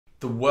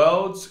The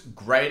world's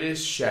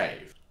greatest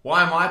shave.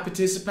 Why am I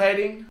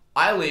participating?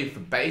 I leave for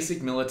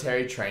basic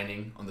military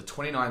training on the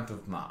 29th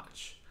of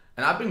March.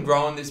 And I've been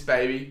growing this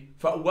baby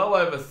for well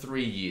over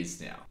 3 years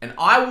now. And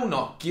I will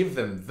not give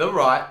them the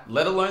right,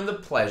 let alone the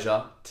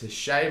pleasure, to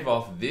shave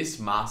off this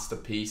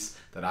masterpiece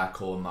that I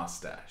call a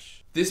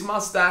mustache. This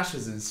mustache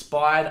has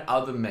inspired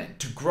other men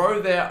to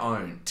grow their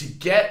own, to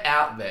get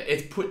out there.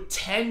 It's put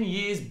 10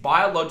 years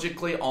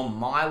biologically on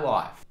my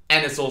life.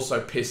 And it's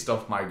also pissed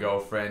off my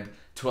girlfriend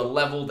to a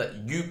level that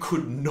you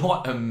could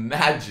not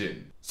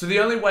imagine. So the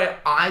only way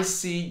I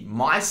see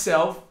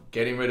myself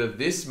getting rid of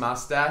this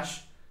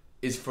mustache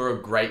is for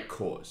a great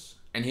cause.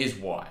 And here's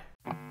why.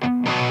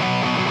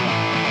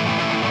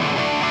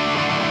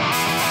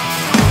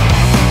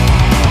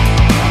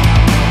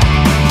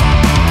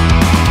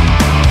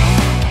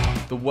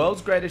 The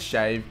world's greatest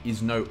shave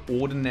is no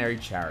ordinary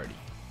charity,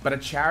 but a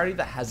charity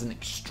that has an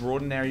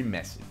extraordinary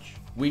message.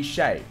 We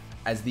shave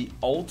as the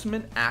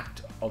ultimate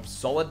act of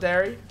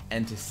solidarity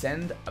and to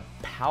send a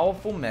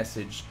powerful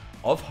message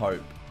of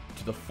hope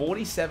to the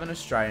 47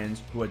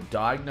 Australians who are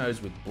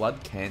diagnosed with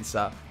blood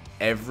cancer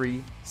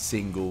every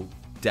single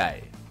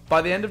day.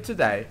 By the end of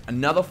today,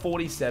 another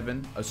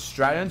 47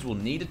 Australians will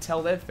need to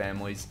tell their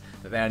families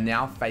that they are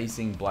now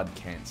facing blood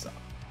cancer.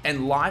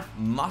 And life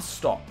must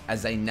stop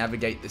as they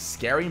navigate the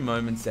scary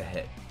moments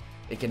ahead.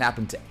 It can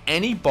happen to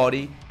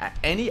anybody at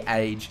any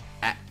age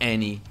at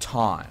any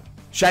time.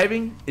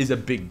 Shaving is a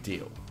big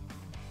deal.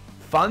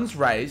 Funds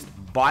raised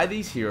by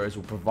these heroes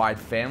will provide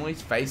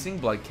families facing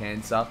blood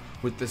cancer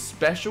with the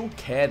special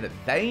care that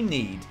they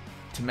need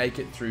to make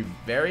it through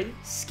very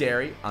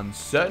scary,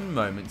 uncertain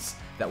moments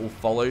that will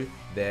follow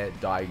their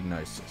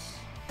diagnosis.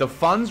 The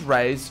funds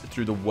raised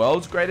through the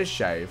world's greatest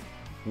shave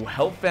will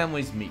help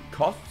families meet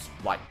costs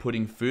like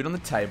putting food on the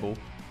table,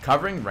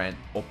 covering rent,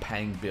 or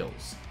paying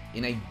bills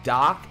in a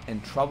dark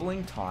and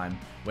troubling time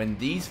when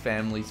these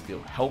families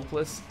feel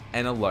helpless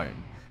and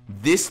alone.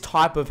 This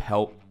type of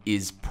help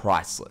is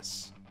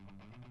priceless.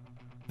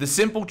 The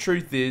simple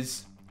truth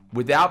is,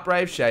 without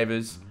brave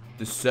shavers,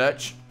 the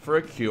search for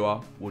a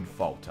cure would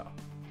falter.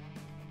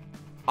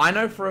 I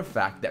know for a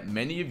fact that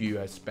many of you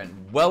have spent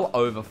well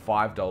over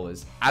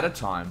 $5 at a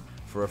time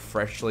for a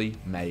freshly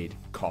made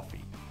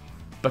coffee.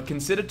 But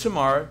consider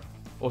tomorrow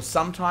or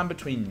sometime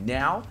between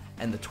now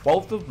and the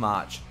 12th of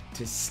March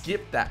to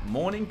skip that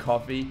morning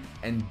coffee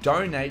and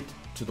donate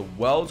to the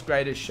world's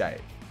greatest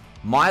shave.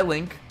 My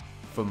link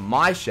for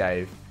my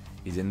shave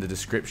is in the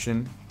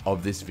description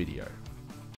of this video.